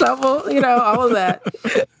framework? Shovel, all of that.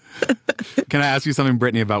 Can I ask you something,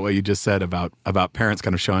 Brittany, about what you just said about parents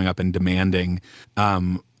kind of showing up and demanding?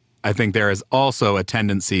 I think there is also a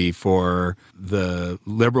tendency for the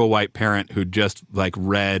liberal white parent who just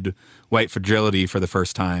read white fragility for the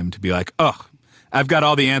first time to be like, oh, I've got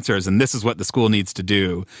all the answers and this is what the school needs to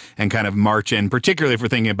do, and kind of march in, particularly if we're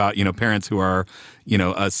thinking about, parents who are,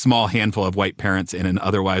 a small handful of white parents in an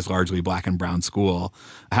otherwise largely black and brown school.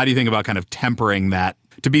 How do you think about kind of tempering that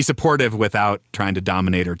to be supportive without trying to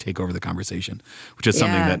dominate or take over the conversation, which is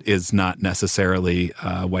something that is not necessarily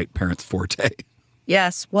white parents' forte?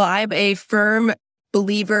 Yes. Well, I'm a firm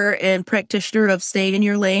believer and practitioner of stay in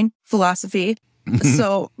your lane philosophy.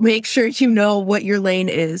 So make sure you know what your lane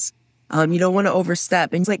is. You don't want to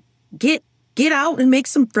overstep. And it's like, get out and make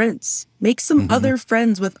some friends. Make some other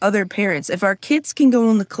friends with other parents. If our kids can go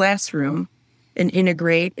in the classroom and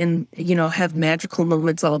integrate and, have magical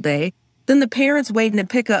moments all day, then the parents waiting to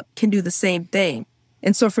pick up can do the same thing.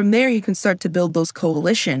 And so from there, you can start to build those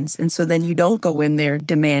coalitions. And so then you don't go in there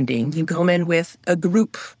demanding. You go in with a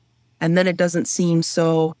group, and then it doesn't seem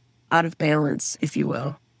so out of balance, if you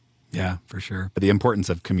will. Yeah, for sure. But the importance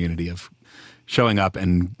of community, of showing up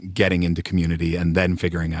and getting into community and then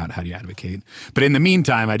figuring out how do you advocate. But in the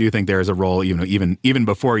meantime, I do think there is a role, even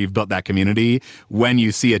before you've built that community, when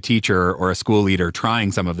you see a teacher or a school leader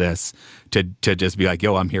trying some of this, to just be like,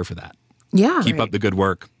 yo, I'm here for that. Yeah. Keep up the good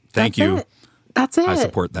work. Thank you. That's it. I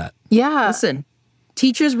support that. Yeah. Listen,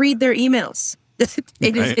 teachers read their emails.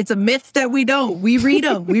 It's a myth that we don't. We read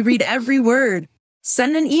them. We read every word.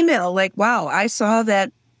 Send an email like, wow, I saw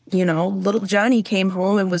that, little Johnny came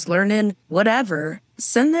home and was learning whatever.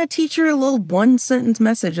 Send that teacher a little one-sentence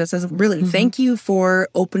message that says, really, thank you for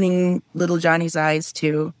opening little Johnny's eyes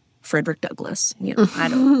to Frederick Douglass. I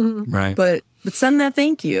don't. Right. But send that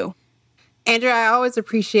thank you. Andrew, I always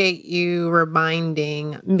appreciate you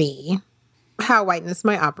reminding me how whiteness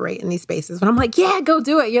might operate in these spaces. When I'm like, yeah, go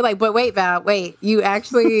do it. You're like, but wait, Val, wait, you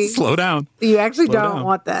actually slow down. You actually Slow don't down.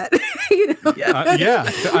 want that. Yeah.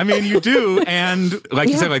 I mean, you do. And like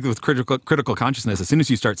you said, with critical consciousness, as soon as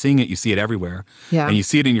you start seeing it, you see it everywhere. Yeah. And you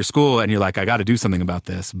see it in your school and you're like, I got to do something about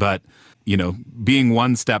this. But, being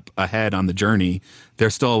one step ahead on the journey,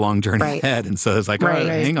 there's still a long journey ahead. And so it's like, all right,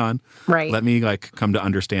 hang on. Right. Let me come to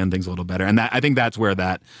understand things a little better. And I think that's where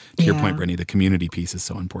to your point, Brittany, the community piece is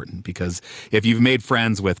so important, because if you've made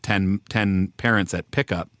friends with 10 parents at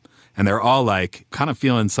pickup and they're all kind of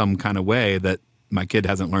feeling some kind of way that my kid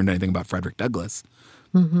hasn't learned anything about Frederick Douglass,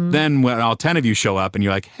 Then when all 10 of you show up and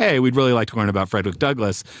you're like, hey, we'd really like to learn about Frederick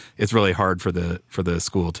Douglass, it's really hard for the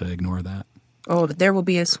school to ignore that. Oh, there will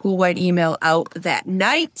be a school-wide email out that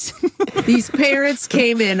night. These parents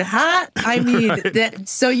came in hot. I mean,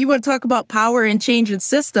 so you want to talk about power and change in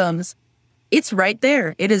systems? It's right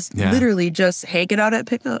there. It is literally just hang it out at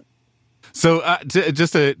pickup. So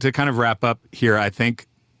just to kind of wrap up here, I think,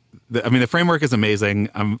 the framework is amazing.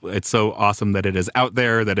 It's so awesome that it is out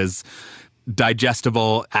there, that is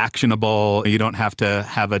digestible, actionable. You don't have to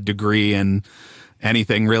have a degree in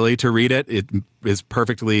anything really to read it. It is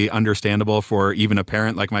perfectly understandable for even a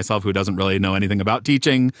parent like myself who doesn't really know anything about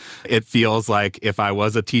teaching. It feels like if I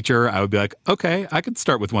was a teacher, I would be like, okay, I could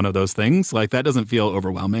start with one of those things. Like that doesn't feel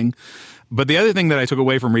overwhelming. But the other thing that I took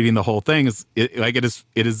away from reading the whole thing is it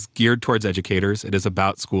is geared towards educators. It is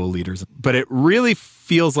about school leaders, but it really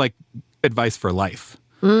feels like advice for life.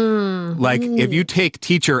 Like if you take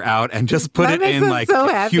teacher out and just put it in like so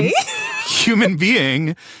human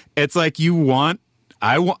being, it's like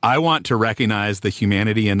I want to recognize the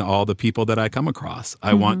humanity in all the people that I come across.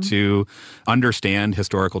 I want to understand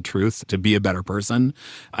historical truths to be a better person.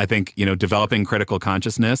 I think, developing critical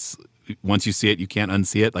consciousness, once you see it, you can't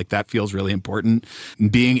unsee it. Like that feels really important.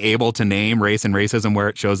 Being able to name race and racism where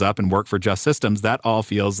it shows up and work for just systems, that all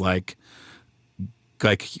feels like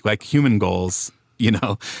human goals.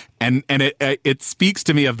 And it speaks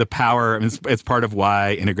to me of the power. I mean, it's part of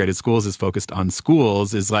why integrated schools is focused on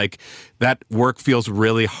schools, is like that work feels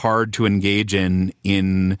really hard to engage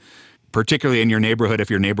in particularly in your neighborhood, if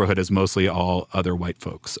your neighborhood is mostly all other white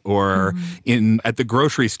folks, or at the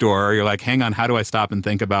grocery store, you're like, hang on, how do I stop and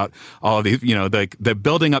think about all of these, the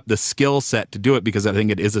building up the skill set to do it, because I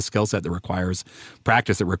think it is a skill set that requires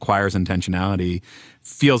practice, it requires intentionality,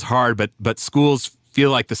 feels hard, but schools feel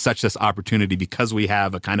like such this opportunity because we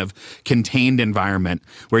have a kind of contained environment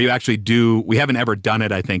where you actually we haven't ever done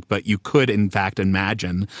it, I think, but you could in fact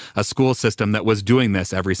imagine a school system that was doing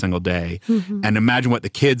this every single day, and imagine what the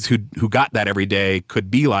kids who got that every day could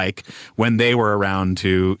be like when they were around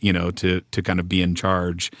to kind of be in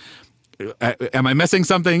charge. Am I missing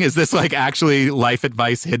something? Is this like actually life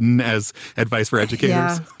advice hidden as advice for educators?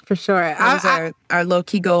 Yeah, for sure. That was our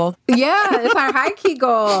low-key goal. Yeah, it's our high-key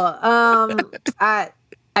goal.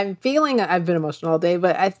 I'm feeling, I've been emotional all day,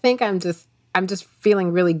 but I think I'm just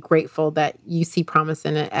feeling really grateful that you see promise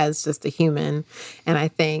in it as just a human. And I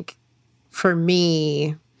think for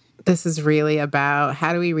me, this is really about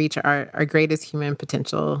how do we reach our greatest human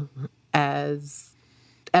potential as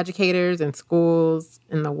educators in schools,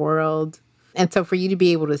 in the world. And so for you to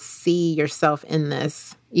be able to see yourself in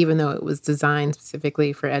this, even though it was designed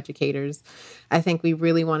specifically for educators, I think we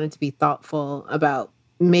really wanted to be thoughtful about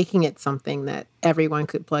making it something that everyone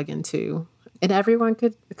could plug into and everyone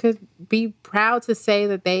could be proud to say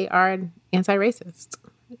that they are anti-racist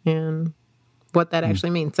and what that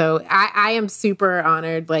actually means. So I am super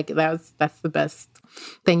honored. Like that's the best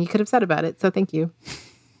thing you could have said about it. So thank you.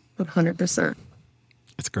 100%.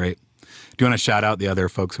 It's great. Do you want to shout out the other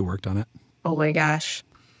folks who worked on it? Oh my gosh.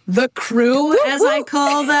 The crew, as I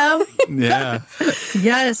call them. Yeah.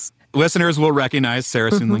 Yes. Listeners will recognize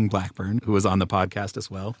Sarah Soonling Blackburn, who was on the podcast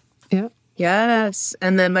as well. Yeah. Yes.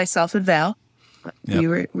 And then myself and Val.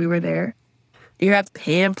 Yep. We were there. You have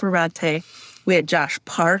Pam Ferrante. We had Josh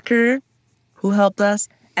Parker, who helped us.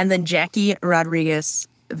 And then Jackie Rodriguez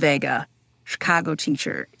Vega, Chicago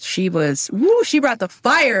teacher. She brought the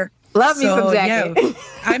fire. Love me some Jackie. Yeah.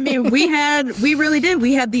 I mean, we really did.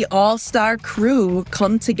 We had the all-star crew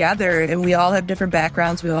come together, and we all have different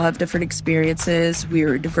backgrounds. We all have different experiences. We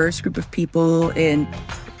were a diverse group of people in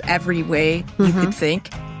every way you could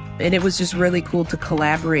think. And it was just really cool to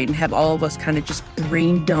collaborate and have all of us kind of just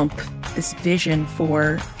brain dump this vision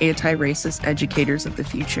for anti-racist educators of the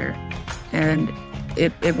future. And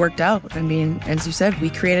it worked out. I mean, as you said, we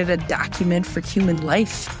created a document for human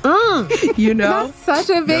life. That's such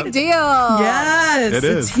a big deal. Yes, it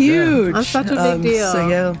is. It's huge. Yeah. That's such a big deal. So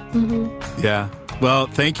yeah. Yeah. Well,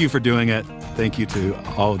 thank you for doing it. Thank you to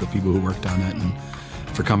all of the people who worked on it and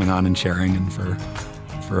for coming on and sharing and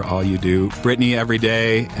for all you do. Brittany every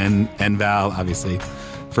day and Val, obviously,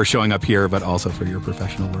 for showing up here, but also for your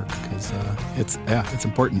professional work because it's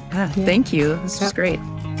important. Yeah, thank you. This was great.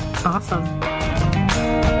 Awesome.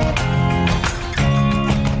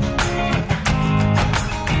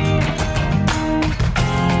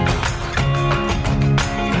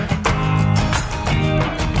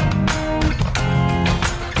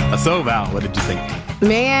 So, Val, what did you think?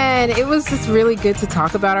 Man, it was just really good to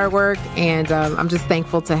talk about our work. And I'm just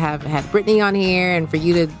thankful to have had Brittany on here and for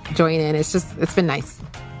you to join in. It's been nice.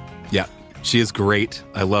 Yeah. She is great.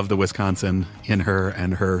 I love the Wisconsin in her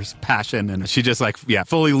and her passion. And she just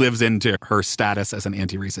fully lives into her status as an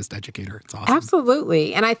anti-racist educator. It's awesome.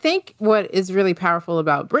 Absolutely. And I think what is really powerful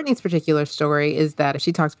about Brittany's particular story is that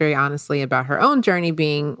she talks very honestly about her own journey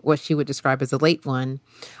being what she would describe as a late one,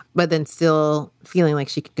 but then still feeling like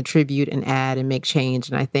she can contribute and add and make change.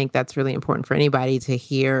 And I think that's really important for anybody to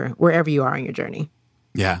hear wherever you are in your journey.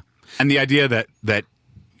 Yeah. And the idea that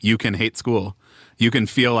you can hate school. You can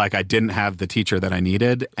feel like I didn't have the teacher that I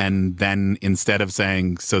needed. And then instead of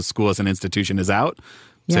saying, so school as an institution is out,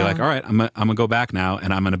 say all right, I'm gonna go back now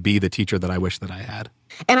and I'm going to be the teacher that I wish that I had.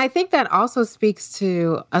 And I think that also speaks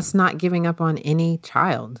to us not giving up on any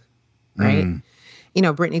child, right?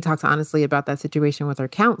 Brittany talks honestly about that situation with her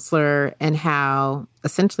counselor and how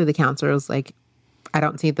essentially the counselor was like, I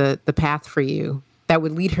don't see the path for you that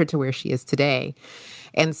would lead her to where she is today.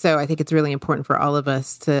 And so I think it's really important for all of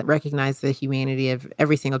us to recognize the humanity of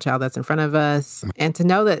every single child that's in front of us and to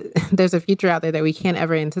know that there's a future out there that we can't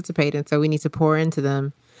ever anticipate. And so we need to pour into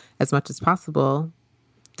them as much as possible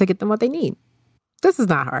to get them what they need. This is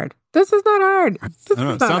not hard. This is not hard.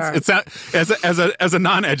 As a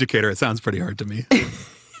non-educator, it sounds pretty hard to me.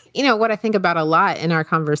 What I think about a lot in our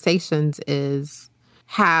conversations is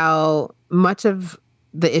how much of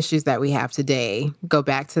the issues that we have today go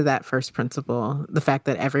back to that first principle, the fact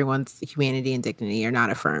that everyone's humanity and dignity are not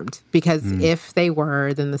affirmed. Because if they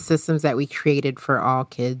were, then the systems that we created for all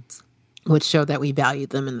kids would show that we valued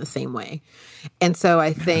them in the same way. And so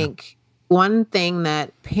I think one thing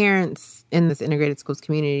that parents in this integrated schools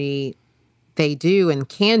community, they do and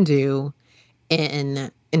can do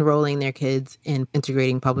in enrolling their kids in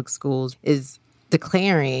integrating public schools is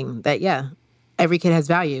declaring that, every kid has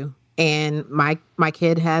value. And my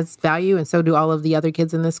kid has value, and so do all of the other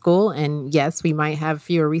kids in this school. And yes, we might have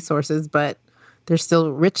fewer resources, but there's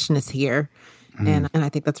still richness here. And I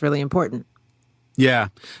think that's really important. Yeah.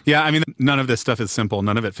 Yeah. I mean, none of this stuff is simple.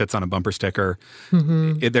 None of it fits on a bumper sticker.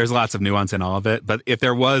 There's lots of nuance in all of it. But if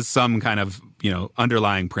there was some kind of,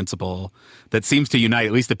 underlying principle that seems to unite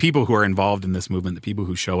at least the people who are involved in this movement, the people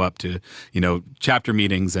who show up to, chapter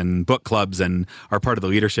meetings and book clubs and are part of the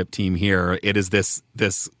leadership team here, it is this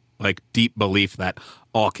deep belief that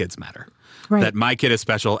all kids matter. Right. That my kid is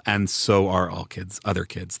special and so are all kids, other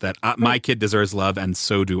kids. That my kid deserves love and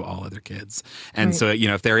so do all other kids. And so,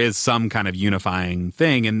 if there is some kind of unifying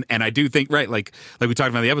thing, and I do think, like we talked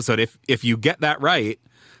about in the episode, if you get that right,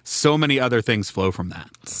 so many other things flow from that.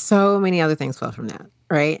 So many other things flow from that,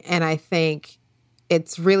 right? And I think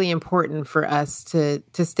it's really important for us to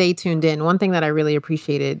stay tuned in. One thing that I really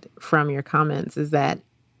appreciated from your comments is that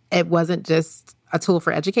it wasn't just a tool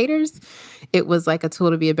for educators. It was like a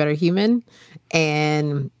tool to be a better human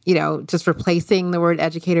and, just replacing the word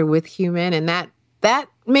educator with human. And that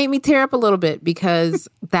made me tear up a little bit because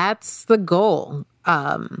that's the goal.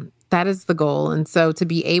 That is the goal. And so to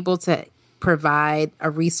be able to provide a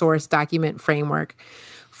resource document framework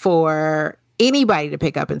for anybody to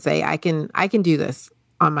pick up and say, I can do this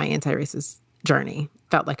on my anti-racist journey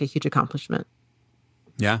felt like a huge accomplishment.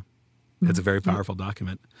 Yeah. It's a very powerful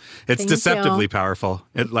document. It's deceptively powerful.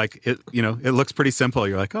 It looks pretty simple.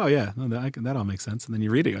 You're like, oh yeah, that all makes sense. And then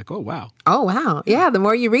you read it, you're like, oh wow. Oh wow. Yeah, the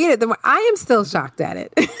more you read it, the more I am still shocked at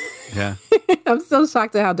it. Yeah. I'm still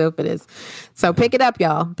shocked at how dope it is. So pick it up,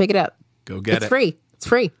 y'all. Pick it up. Go get it. It's free. It's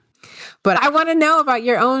free. But I want to know about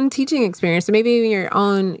your own teaching experience, or maybe even your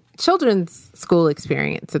own children's school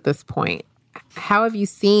experience at this point. How have you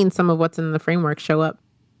seen some of what's in the framework show up?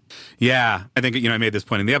 Yeah, I think, I made this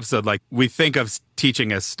point in the episode, we think of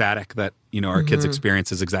teaching as static, that, our kids'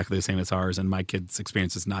 experience is exactly the same as ours, and my kids'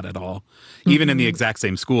 experience is not at all. Even in the exact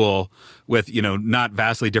same school with, not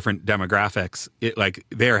vastly different demographics,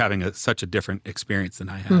 they are having such a different experience than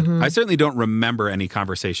I had. I certainly don't remember any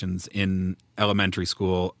conversations in elementary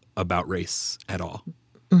school about race at all.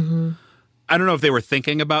 I don't know if they were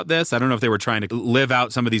thinking about this. I don't know if they were trying to live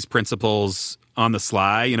out some of these principles on the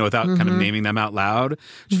sly, without kind of naming them out loud,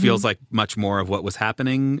 which feels like much more of what was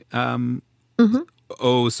happening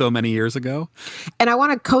so many years ago. And I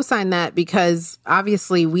want to co-sign that because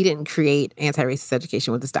obviously we didn't create anti-racist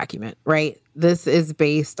education with this document, right? This is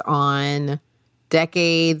based on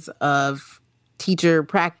decades of teacher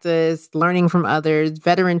practice, learning from others,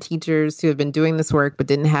 veteran teachers who have been doing this work but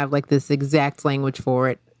didn't have this exact language for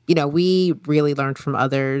it. We really learned from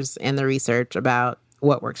others and the research about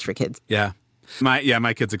what works for kids. Yeah.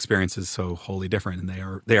 My kids' experience is so wholly different,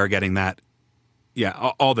 and they are getting that,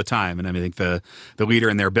 all the time. And I think the leader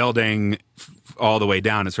in their building, all the way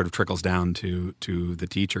down, it sort of trickles down to the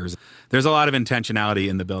teachers. There's a lot of intentionality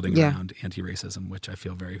in the building around anti-racism, which I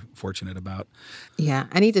feel very fortunate about. Yeah,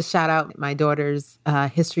 I need to shout out my daughter's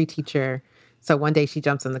history teacher. So one day she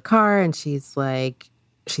jumps in the car and she's like,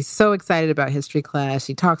 she's so excited about history class.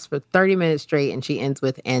 She talks for 30 minutes straight and she ends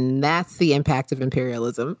with, and that's the impact of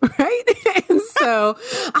imperialism, right? And so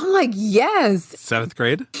I'm like, yes. 7th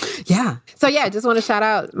grade? Yeah. So yeah, I just want to shout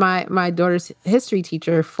out my daughter's history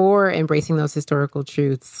teacher for embracing those historical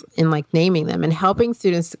truths and like naming them and helping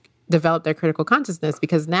students develop their critical consciousness,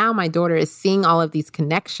 because now my daughter is seeing all of these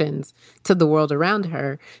connections to the world around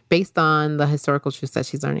her based on the historical truths that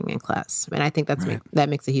she's learning in class. And I think that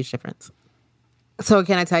makes a huge difference. So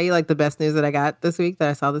can I tell you like the best news that I got this week, that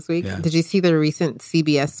I saw this week? Yeah. Did you see the recent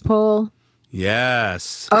CBS poll?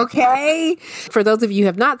 Yes. Okay. For those of you who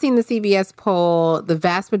have not seen the CBS poll, the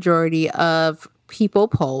vast majority of people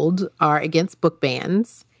polled are against book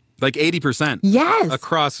bans. Like 80%. Yes.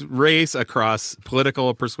 Across race, across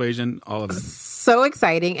political persuasion, all of it. So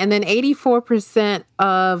exciting. And then 84%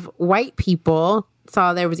 of white people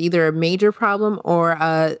saw there was either a major problem or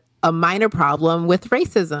a minor problem with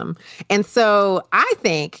racism. And so I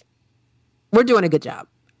think we're doing a good job.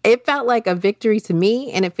 It felt like a victory to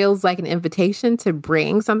me, and it feels like an invitation to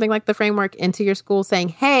bring something like the framework into your school, saying,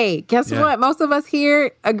 hey, guess what? Most of us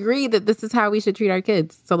here agree that this is how we should treat our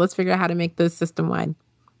kids. So let's figure out how to make this system-wide.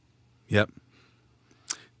 Yep.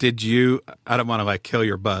 Did you, I don't want to like kill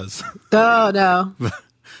your buzz. Oh, no.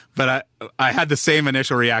 But I had the same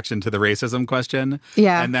initial reaction to the racism question.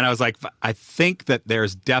 Yeah. And then I was like, I think that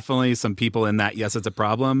there's definitely some people in that, yes, it's a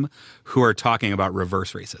problem, who are talking about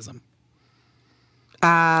reverse racism.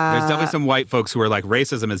 There's definitely some white folks who are like,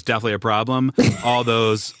 racism is definitely a problem. All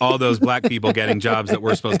those black people getting jobs that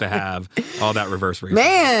we're supposed to have, all that reverse racism.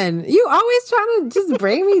 Man, you always trying to just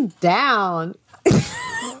bring me down.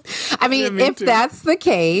 I mean, if that's the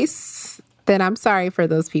case, then I'm sorry for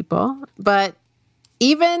those people. But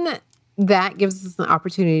even that gives us an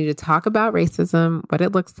opportunity to talk about racism, what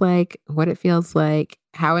it looks like, what it feels like,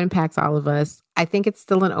 how it impacts all of us. I think it's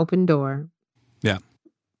still an open door. Yeah.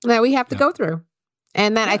 That we have to go through.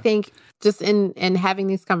 And that I think just in having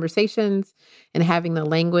these conversations and having the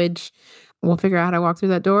language, we'll figure out how to walk through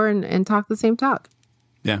that door and talk the same talk.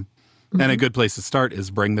 Yeah. Mm-hmm. And a good place to start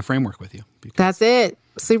is bring the framework with you. That's it.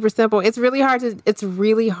 Super simple. It's really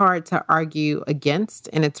hard to argue against,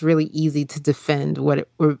 and it's really easy to defend what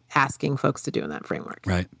we're asking folks to do in that framework.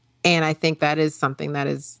 Right. And I think that is something that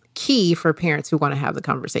is key for parents who want to have the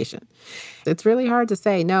conversation. It's really hard to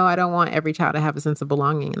say, no, I don't want every child to have a sense of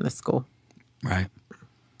belonging in this school. Right.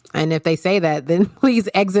 And if they say that, then please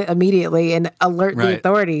exit immediately and alert the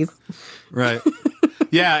authorities. Right.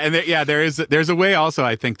 Yeah, and there's a way also,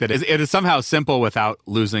 I think, that it is somehow simple without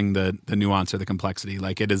losing the nuance or the complexity.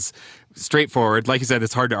 Like, it is straightforward. Like you said,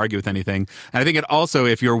 it's hard to argue with anything. And I think it also,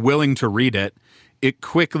 if you're willing to read it, it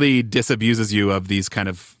quickly disabuses you of these kind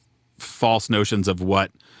of false notions of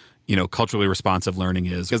what, culturally responsive learning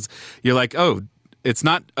is. Because you're like, oh, it's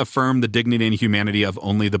not affirm the dignity and humanity of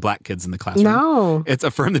only the black kids in the classroom. No. It's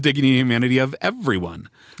affirm the dignity and humanity of everyone.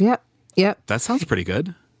 Yep. That sounds pretty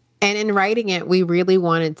good. And in writing it, we really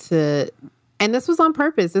wanted to, and this was on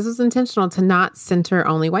purpose, this was intentional, to not center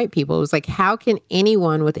only white people. It was like, how can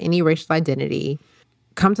anyone with any racial identity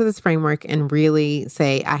come to this framework and really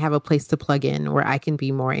say, I have a place to plug in where I can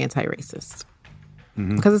be more anti-racist?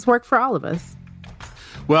 Because it's worked for all of us.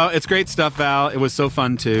 Well, it's great stuff, Val. It was so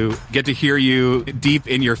fun to get to hear you deep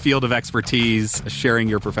in your field of expertise, sharing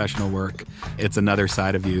your professional work. It's another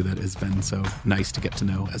side of you that has been so nice to get to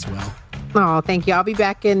know as well. Oh, thank you. I'll be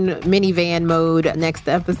back in minivan mode next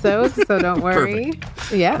episode, so don't worry.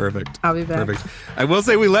 Perfect. Yeah. Perfect. I'll be back. Perfect. I will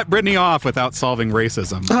say we let Brittany off without solving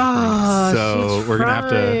racism. Oh, so we're gonna have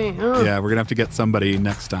to Oh. we're gonna have to get somebody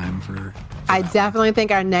next time for I definitely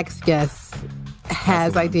think our next guest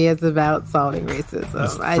has ideas about solving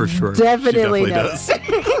racism. for sure. Definitely She definitely know. does.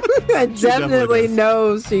 I definitely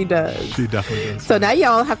know she does. She definitely does. So now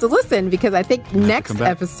y'all have to listen, because I think next come back.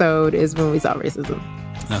 episode is when we solve racism.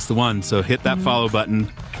 That's the one. So hit that follow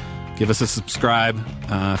button. Give us a subscribe.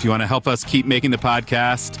 If you want to help us keep making the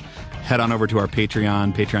podcast, head on over to our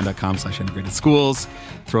Patreon, patreon.com/integrated schools.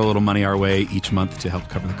 Throw a little money our way each month to help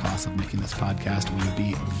cover the cost of making this podcast. We would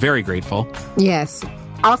be very grateful. Yes.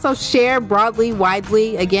 Also, share broadly,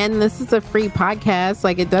 widely. Again, this is a free podcast.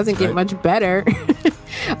 Like, it doesn't get much better.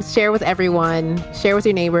 Share with everyone. Share with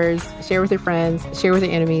your neighbors. Share with your friends. Share with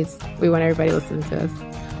your enemies. We want everybody listening to us.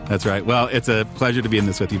 That's right. Well, it's a pleasure to be in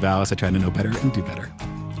this with you, Val, as I try to know better and do better.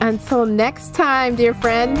 Until next time, dear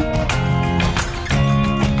friend.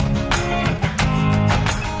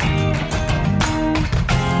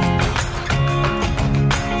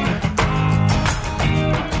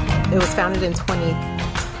 It was founded in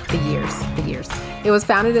the years. It was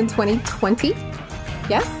founded in 2020.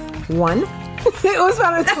 Yes? It was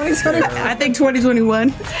founded in 2020. I think 2021.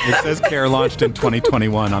 It says CARE launched in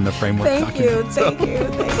 2021 on the framework Thank document. you.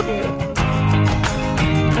 Thank you.